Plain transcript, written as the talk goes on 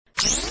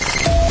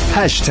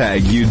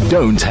Hashtag you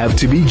don't have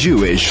to be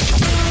Jewish.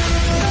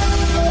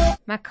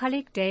 My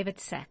colleague David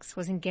Sachs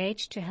was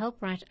engaged to help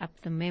write up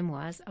the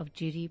memoirs of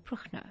Judy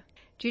Pruchno.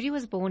 Judy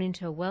was born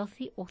into a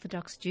wealthy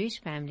Orthodox Jewish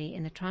family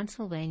in the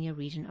Transylvania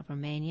region of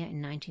Romania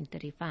in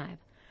 1935.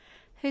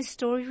 Her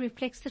story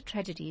reflects the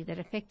tragedy that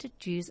affected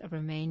Jews of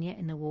Romania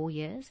in the war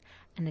years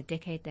and the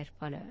decade that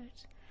followed.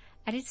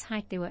 At its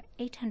height, there were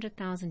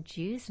 800,000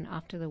 Jews, and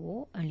after the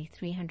war, only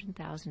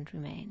 300,000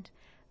 remained,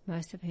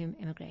 most of whom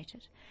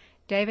immigrated.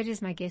 David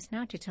is my guest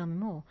now to tell me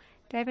more.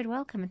 David,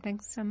 welcome, and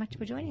thanks so much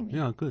for joining me.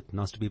 Yeah, good.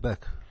 Nice to be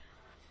back.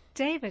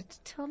 David,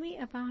 tell me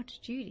about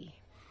Judy.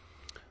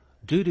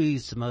 Judy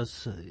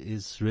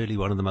is really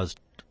one of the most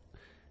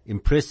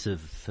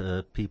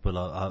impressive people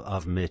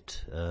I've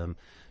met.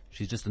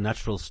 She's just a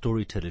natural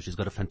storyteller. She's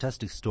got a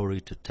fantastic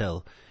story to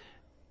tell,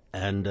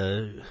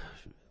 and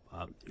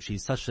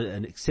she's such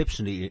an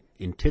exceptionally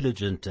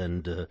intelligent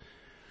and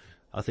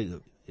I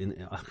think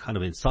a kind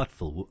of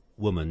insightful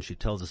woman. She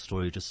tells a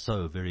story just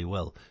so very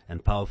well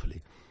and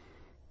powerfully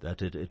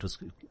that it was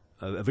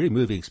a very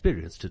moving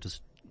experience to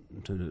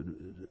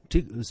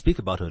speak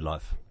about her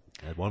life.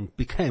 One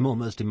became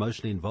almost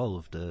emotionally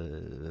involved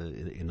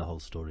in the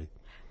whole story.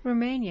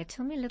 Romania.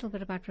 Tell me a little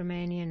bit about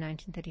Romania in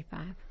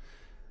 1935.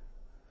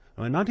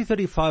 In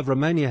 1935,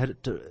 Romania had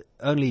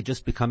only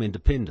just become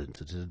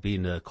independent. It had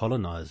been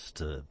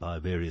colonized by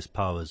various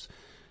powers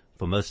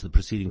for most of the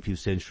preceding few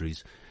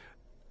centuries.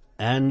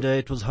 And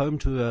it was home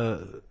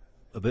to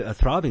a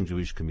thriving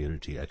Jewish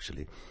community,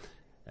 actually.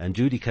 And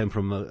Judy came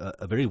from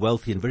a very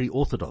wealthy and very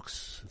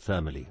orthodox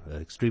family,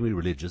 extremely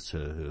religious.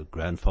 Her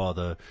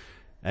grandfather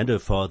and her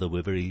father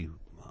were very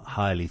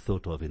highly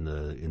thought of in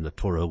the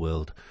Torah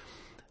world.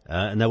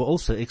 And they were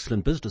also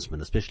excellent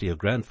businessmen, especially her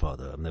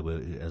grandfather. And they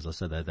were, as I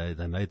said,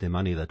 they made their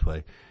money that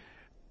way.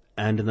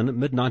 And in the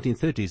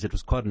mid-1930s, it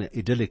was quite an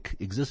idyllic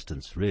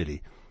existence,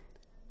 really.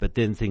 But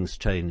then things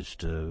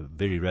changed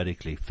very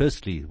radically.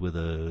 Firstly, with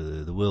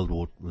the World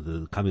War, with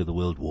the coming of the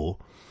World War,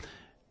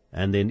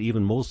 and then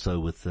even more so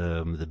with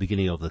the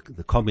beginning of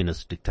the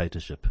communist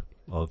dictatorship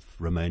of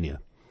Romania,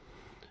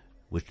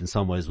 which in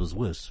some ways was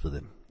worse for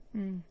them.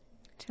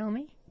 Tell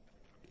me.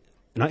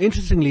 Now,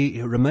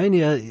 interestingly,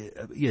 Romania,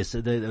 yes,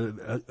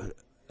 a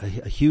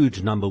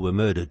huge number were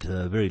murdered,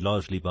 very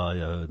largely by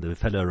the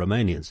fellow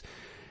Romanians.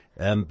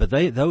 But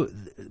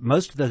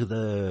most of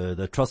the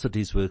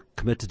atrocities were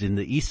committed in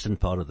the eastern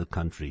part of the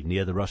country,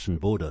 near the Russian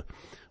border.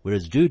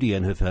 Whereas Judy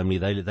and her family,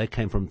 they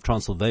came from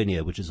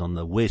Transylvania, which is on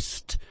the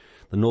west,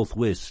 the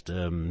northwest,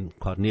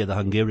 quite near the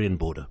Hungarian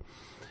border.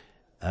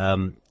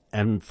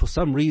 And for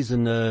some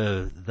reason,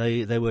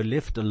 they were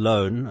left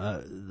alone.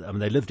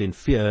 They lived in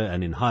fear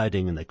and in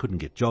hiding, and they couldn't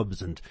get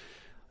jobs, and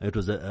it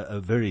was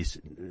a very,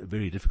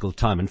 very difficult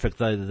time. In fact,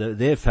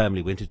 their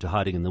family went into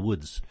hiding in the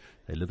woods.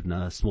 They lived in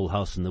a small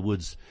house in the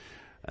woods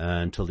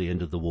until the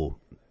end of the war.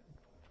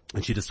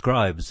 And she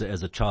describes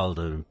as a child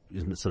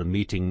sort of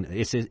meeting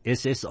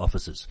SS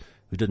officers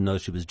who didn't know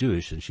she was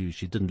Jewish, and she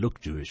didn't look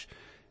Jewish,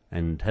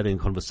 and having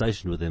a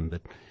conversation with them.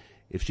 But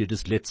if she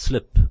just let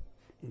slip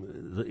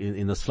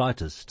in the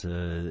slightest,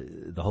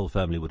 the whole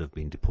family would have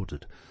been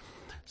deported.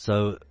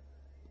 So,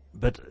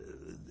 but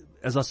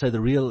as I say, the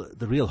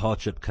real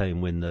hardship came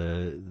when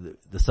the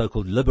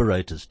so-called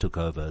liberators took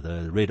over,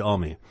 the Red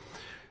Army.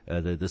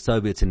 The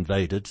Soviets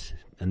invaded,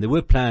 and there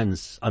were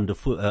plans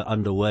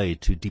underway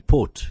to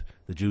deport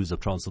the Jews of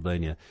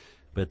Transylvania,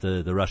 but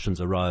the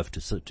Russians arrived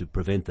to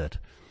prevent that.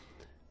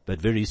 But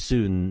very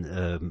soon,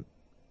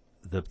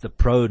 the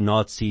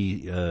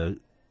pro-Nazi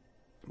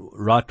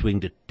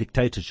right-wing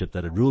dictatorship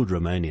that had ruled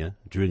Romania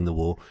during the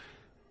war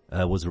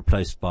was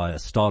replaced by a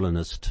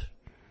Stalinist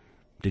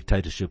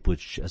dictatorship,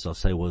 which, as I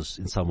say, was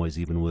in some ways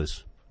even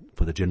worse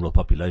for the general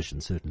population,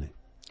 certainly.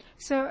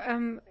 So,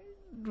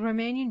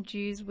 Romanian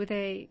Jews, were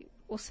they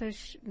also,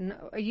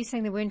 are you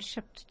saying they weren't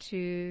shipped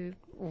to,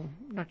 or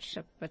not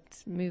shipped, but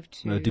moved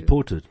to? No,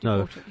 deported.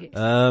 No. Yes.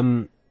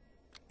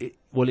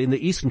 Well, in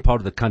the eastern part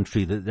of the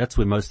country, that's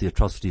where most of the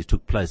atrocities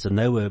took place, and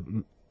they were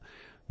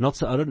not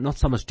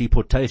so much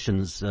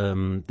deportations.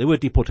 There were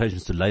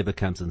deportations to labor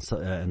camps and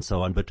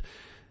so on, but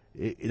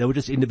they were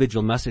just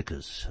individual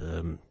massacres.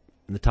 In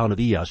the town of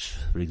Iași,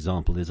 for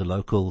example, there's a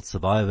local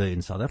survivor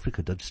in South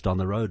Africa just down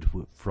the road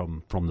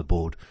from the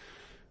board,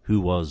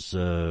 whose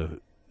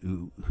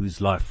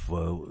life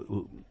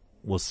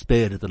was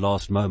spared at the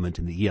last moment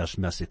in the Iași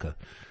massacre,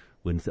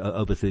 when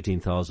over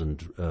 13,000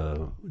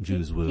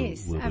 Jews were shot.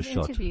 Yes, I've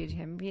interviewed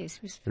him. Yes,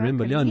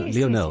 remember Lionel?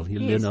 Lionel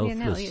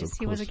Fliss, yes,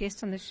 he was a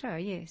guest on the show.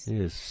 Yes.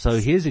 Yes. So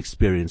his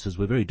experiences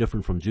were very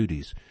different from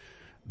Judy's.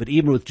 But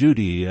even with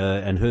Judy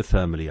and her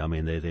family, I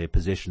mean, their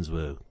possessions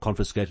were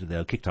confiscated. They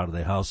were kicked out of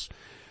their house.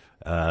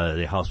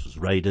 Their house was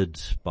raided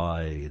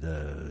by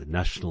the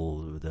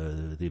National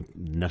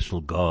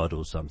Guard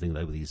or something.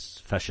 They were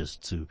these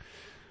fascists who,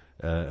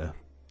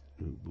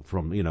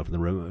 from the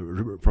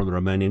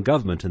Romanian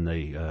government, and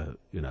they,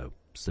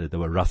 so they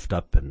were roughed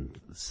up and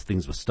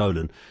things were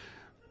stolen.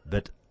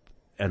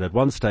 And at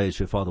one stage,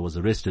 her father was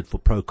arrested for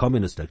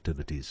pro-communist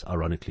activities.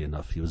 Ironically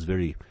enough, he was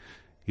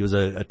He was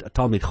a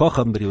Talmid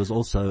Chacham, but he was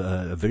also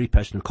a very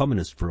passionate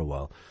communist for a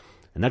while.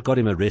 And that got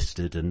him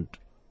arrested, and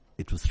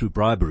it was through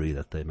bribery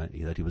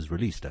that he was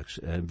released,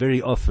 actually. And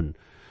very often,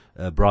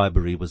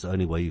 bribery was the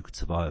only way you could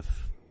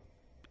survive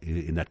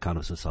in that kind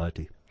of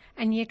society.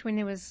 And yet when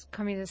there was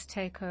communist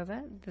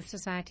takeover, the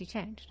society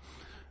changed.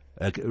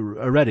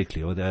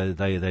 Radically. Or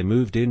they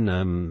moved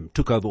in,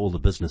 took over all the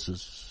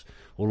businesses.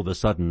 All of a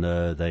sudden,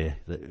 they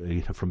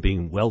from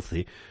being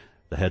wealthy,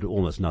 they had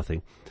almost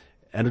nothing.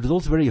 And it was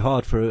also very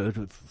hard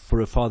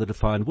for a father to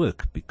find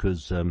work,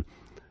 because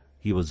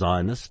he was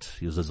Zionist.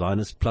 He was a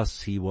Zionist,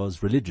 plus he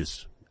was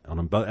religious,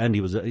 and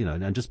he was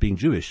and just being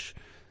Jewish,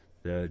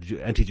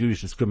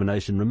 anti-Jewish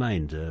discrimination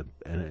remained.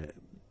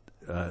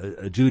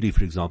 Judy,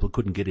 for example,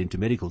 couldn't get into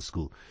medical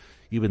school,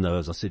 even though,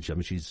 as I said,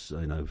 she's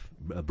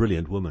a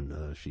brilliant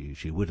woman.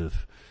 She would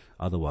have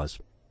otherwise,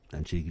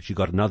 and she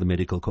got another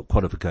medical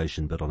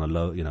qualification, but on a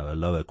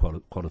lower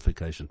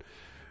qualification.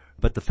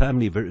 But the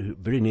family very,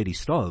 very nearly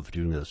starved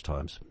during those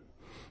times.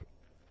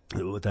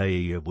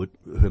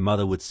 Her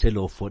mother would sell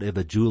off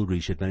whatever jewelry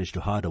she had managed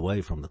to hide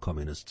away from the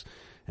communists,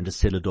 and just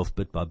sell it off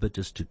bit by bit,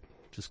 just to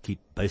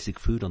keep basic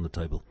food on the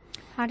table.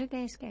 How did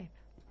they escape?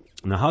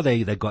 Now, how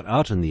they got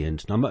out in the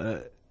end.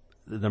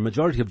 The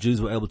majority of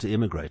Jews were able to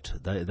immigrate.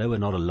 They were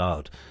not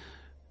allowed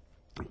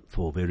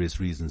for various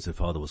reasons. Their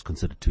father was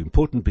considered too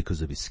important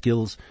because of his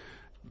skills.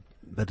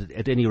 But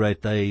at any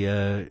rate,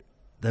 they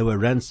were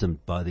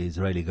ransomed by the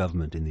Israeli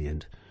government in the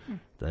end.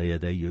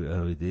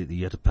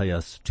 You had to pay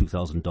us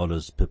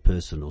 $2,000 per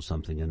person or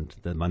something, and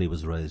the money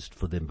was raised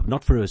for them, but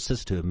not for her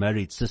sister. Her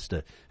married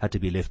sister had to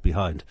be left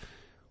behind,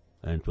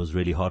 and it was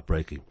really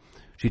heartbreaking.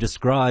 She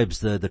describes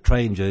the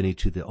train journey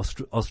to the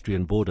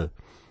Austrian border,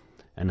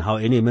 and how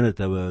any minute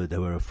they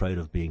were afraid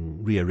of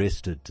being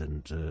rearrested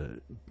and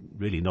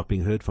really not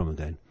being heard from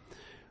again.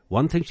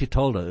 One thing she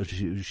told her,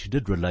 she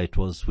did relate,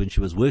 was when she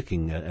was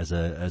working as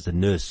a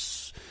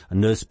nurse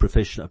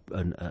professional.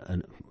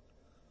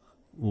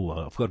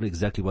 I've forgotten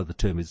exactly what the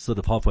term is. Sort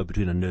of halfway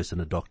between a nurse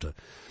and a doctor.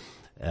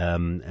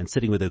 And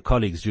sitting with her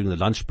colleagues during the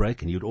lunch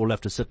break, and you'd all have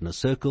to sit in a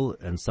circle,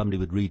 and somebody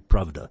would read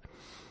Pravda.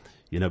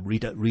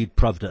 Read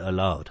Pravda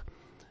aloud.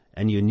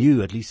 And you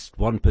knew at least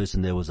one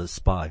person there was a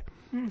spy.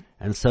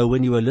 And so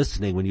when you were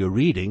listening, when you were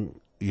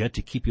reading, you had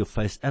to keep your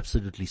face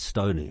absolutely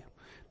stony.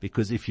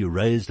 Because if you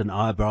raised an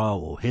eyebrow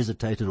or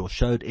hesitated or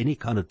showed any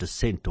kind of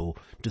dissent or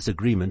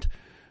disagreement,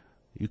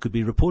 you could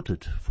be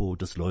reported for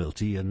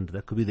disloyalty, and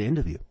that could be the end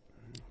of you.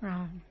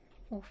 Oh,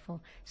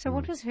 awful. So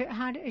what was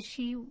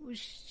she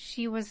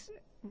was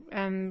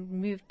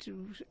moved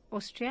to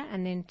Austria,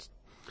 and then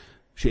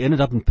she ended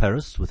up in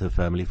Paris with her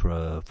family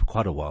for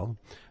quite a while,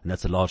 and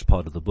that's a large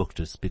part of the book,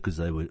 just because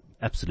they were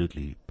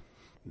absolutely.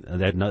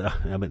 They had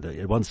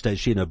at one stage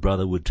she and her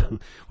brother would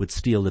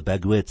steal the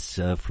baguettes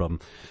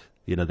from.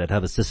 They'd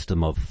have a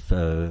system of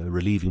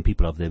relieving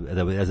people of them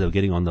as they were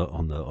getting on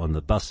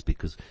the bus,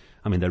 because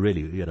they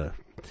really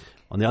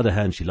On the other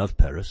hand, she loved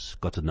Paris,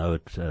 got to know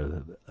it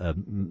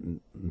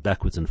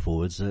backwards and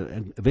forwards,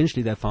 and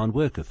eventually they found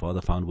work. Her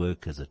father found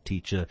work as a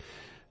teacher.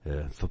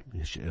 Her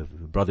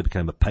brother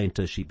became a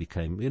painter. She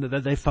became,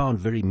 they found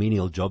very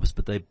menial jobs,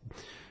 but they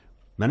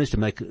managed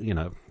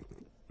to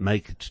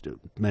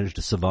managed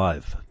to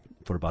survive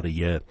for about a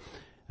year,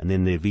 and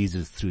then their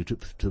visas to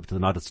the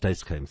United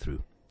States came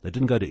through. They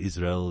didn't go to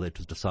Israel. It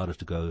was decided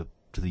to go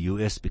to the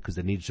US because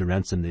they needed to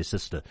ransom their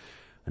sister,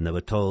 and they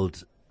were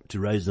told, to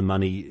raise the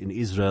money in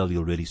Israel,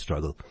 you'll really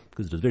struggle,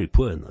 because it was very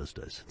poor in those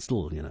days.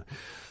 Still,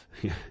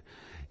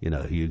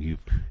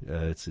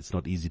 it's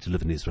not easy to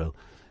live in Israel,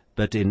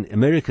 but in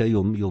America,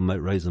 you'll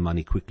raise the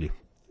money quickly,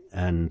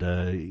 and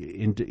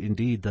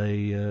indeed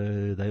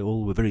they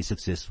all were very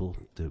successful.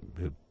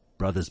 Her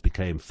brothers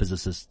became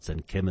physicists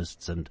and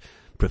chemists and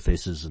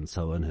professors and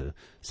so on. Her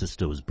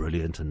sister was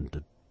brilliant,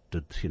 and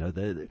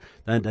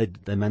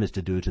they managed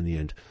to do it in the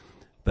end.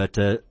 But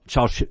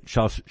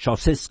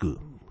Ceausescu,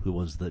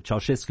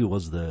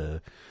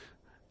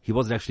 he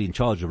wasn't actually in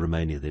charge of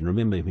Romania then.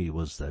 Remember, he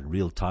was that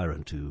real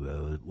tyrant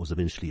who was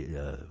eventually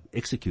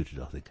executed,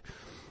 I think.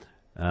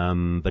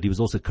 But he was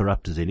also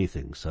corrupt as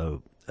anything,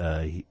 so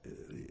it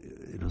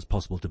was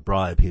possible to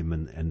bribe him,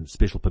 and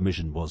special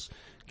permission was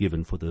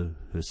given for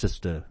her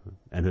sister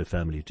and her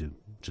family to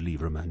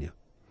leave Romania.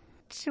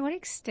 To what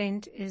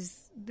extent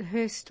is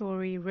her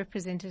story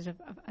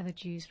representative of other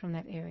Jews from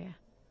that area?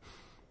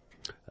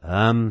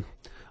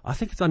 I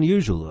think it's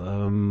unusual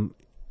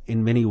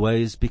in many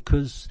ways,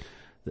 because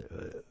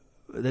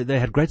they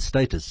had great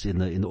status in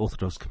the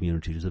Orthodox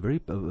community. It was a very,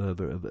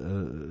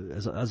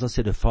 as I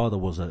said, her father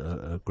was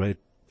a great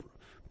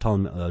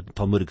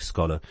Talmudic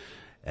scholar,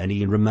 and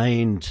he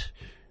remained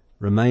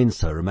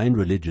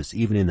religious,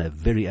 even in that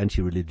very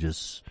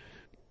anti-religious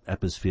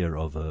atmosphere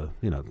of a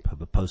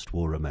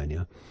post-war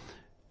Romania.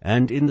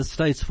 And in the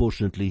States,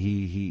 fortunately,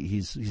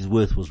 his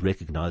worth was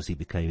recognized. He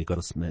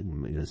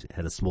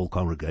had a small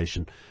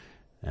congregation,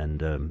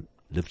 and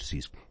lived to see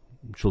his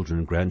children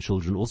and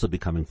grandchildren also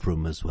becoming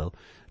frum as well.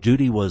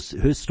 Judy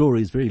her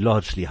story is very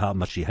largely how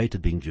much she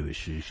hated being Jewish.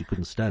 She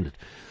couldn't stand it.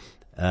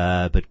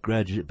 But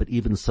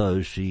even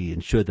so, she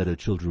ensured that her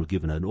children were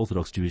given an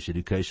Orthodox Jewish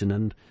education,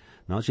 and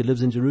now she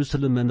lives in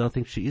Jerusalem, and I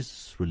think she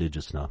is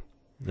religious now.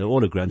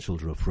 All her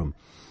grandchildren are from.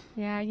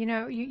 Yeah,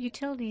 you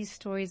tell these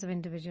stories of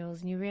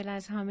individuals and you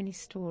realize how many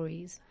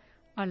stories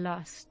are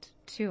lost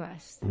to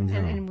us. Yeah.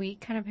 And we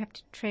kind of have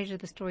to treasure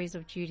the stories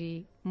of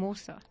Judy more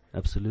so.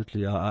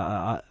 Absolutely.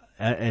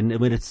 And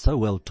when it's so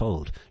well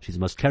told, she's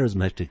the most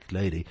charismatic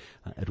lady.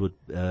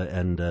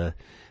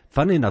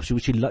 Funnily enough,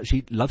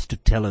 she loves to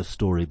tell her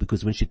story,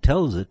 because when she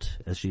tells it,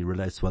 as she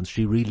relates once,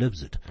 she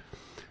relives it.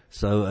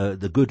 So,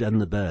 the good and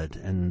the bad.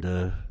 And,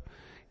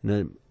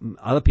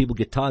 other people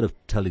get tired of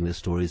telling their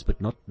stories,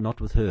 but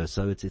not with her.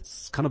 So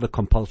it's kind of a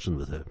compulsion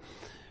with her.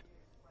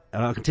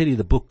 And I can tell you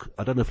the book,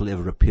 I don't know if it'll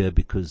ever appear,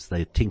 because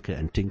they tinker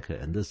and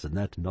this and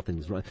that, and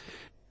nothing's right.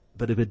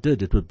 But if it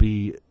did, it would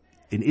be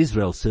in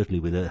Israel, certainly,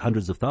 where there are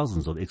hundreds of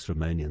thousands of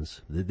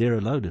ex-Romanians. There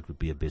alone, it would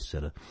be a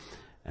bestseller.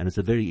 And it's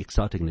a very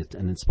exciting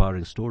and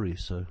inspiring story.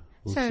 So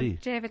we'll see.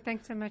 So, David,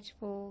 thanks so much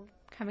for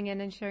coming in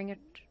and sharing it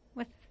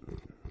with.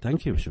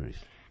 Thank you,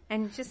 Sharice.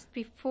 And just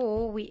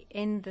before we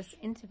end this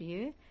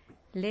interview,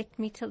 let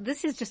me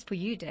this is just for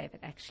you, David,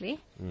 actually.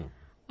 Mm.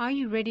 Are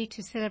you ready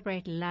to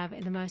celebrate love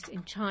in the most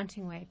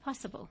enchanting way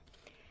possible?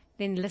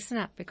 Then listen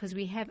up, because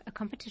we have a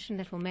competition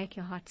that will make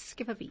your heart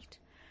skip a beat.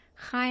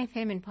 Chai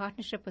FM, in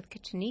partnership with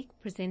Kitchenique,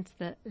 presents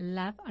the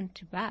Love on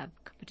Tubab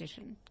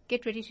competition.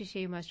 Get ready to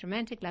share your most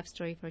romantic love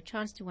story for a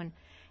chance to win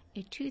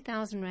a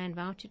 2,000 Rand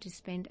voucher to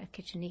spend at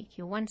Kitchenique,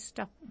 your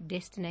one-stop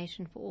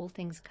destination for all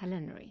things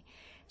culinary.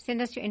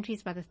 Send us your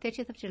entries by the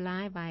 30th of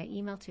July via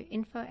email to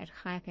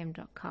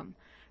info@chaifm.com.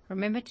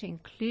 Remember to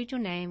include your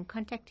name,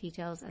 contact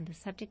details, and the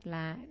subject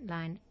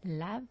line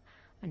Love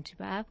on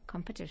Tubab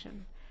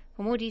competition.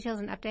 For more details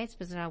and updates,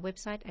 visit our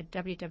website at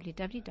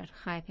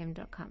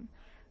www.chaifm.com.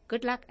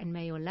 Good luck, and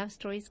may your love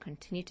stories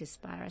continue to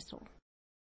inspire us all.